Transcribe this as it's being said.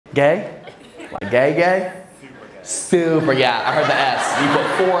Gay? Like gay? Super, yeah, I heard the S. You put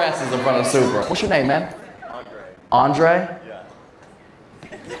 4 S's in front of super. What's your name, man? Andre? Yeah.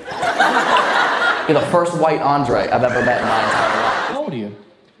 You're the first white Andre I've ever met in my entire life. How old are you?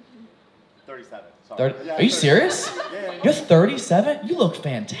 37. 30? Are you serious? Yeah. You're 37? You look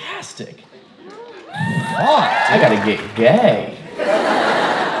fantastic. Fuck, I gotta get gay.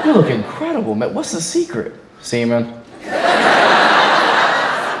 You look incredible, man. What's the secret? Semen?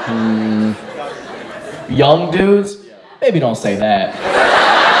 Young dudes? Maybe don't say that.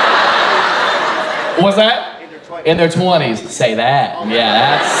 What's that? In their 20s. Say that.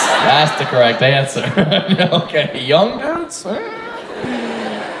 Yeah, that's the correct answer. Okay, young dudes?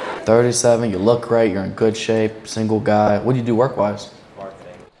 37, you look great, you're in good shape, single guy. What do you do work-wise?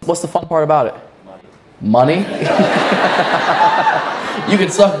 Marketing. What's the fun part about it? Money. Money? You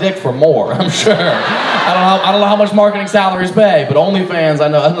could suck dick for more, I'm sure. I don't know how much marketing salaries pay, but OnlyFans, I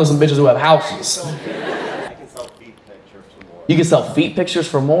know some bitches who have houses. I can sell feet pictures for more. You can sell feet pictures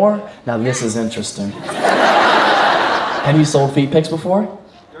for more? Now this is interesting. Have you sold feet pics before?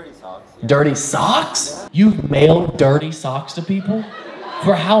 Dirty socks. Yeah. Dirty socks? You've mailed dirty socks to people?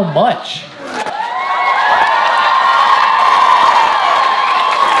 For how much?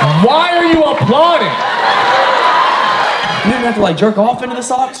 Why are you applauding? You didn't have to like jerk off into the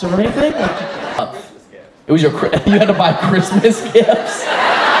socks or anything? It was you had to buy Christmas gifts?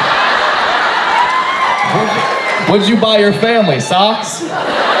 What'd you buy your family, socks?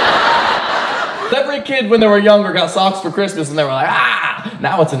 Every kid when they were younger got socks for Christmas and they were like, ah!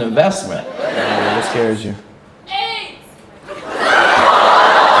 Now it's an investment. What scares you? AIDS!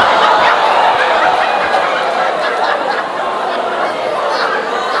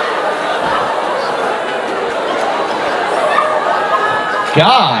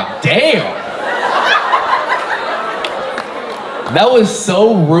 God damn. That was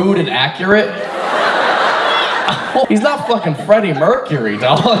so rude and accurate. He's not fucking Freddie Mercury,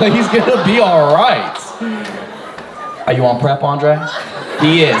 dog. He's gonna be all right. Are you on PrEP, Andre?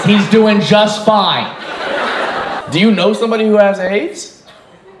 He is. He's doing just fine. Do you know somebody who has AIDS?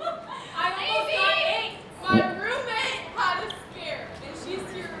 I'm AIDS! My roommate had a scare, and she's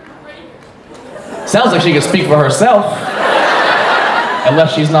here right here. Sounds like she can speak for herself.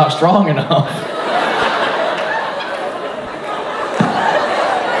 Unless she's not strong enough.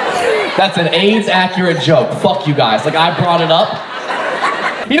 That's an AIDS-accurate joke. Fuck you guys. Like, I brought it up.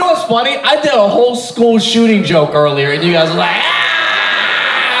 You know what's funny? I did a whole school shooting joke earlier, and you guys were like,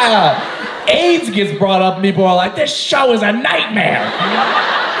 ah! AIDS gets brought up, and people are like, this show is a nightmare.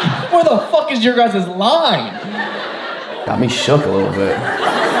 Where the fuck is your guys' line? Got me shook a little bit.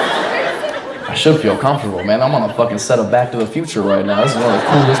 I should feel comfortable, man. I'm on a fucking set of Back to the Future right now. This is one of the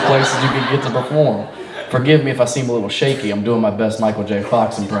coolest places you can get to perform. Forgive me if I seem a little shaky. I'm doing my best Michael J.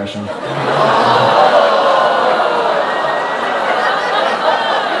 Fox impression.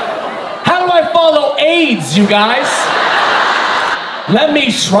 How do I follow AIDS, you guys? Let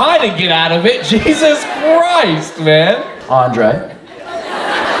me try to get out of it. Jesus Christ, man. Andre.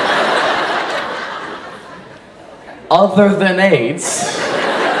 Other than AIDS,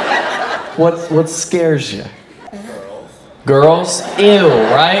 what scares you? Girls? Ew,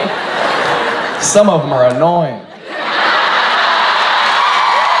 right? Some of them are annoying.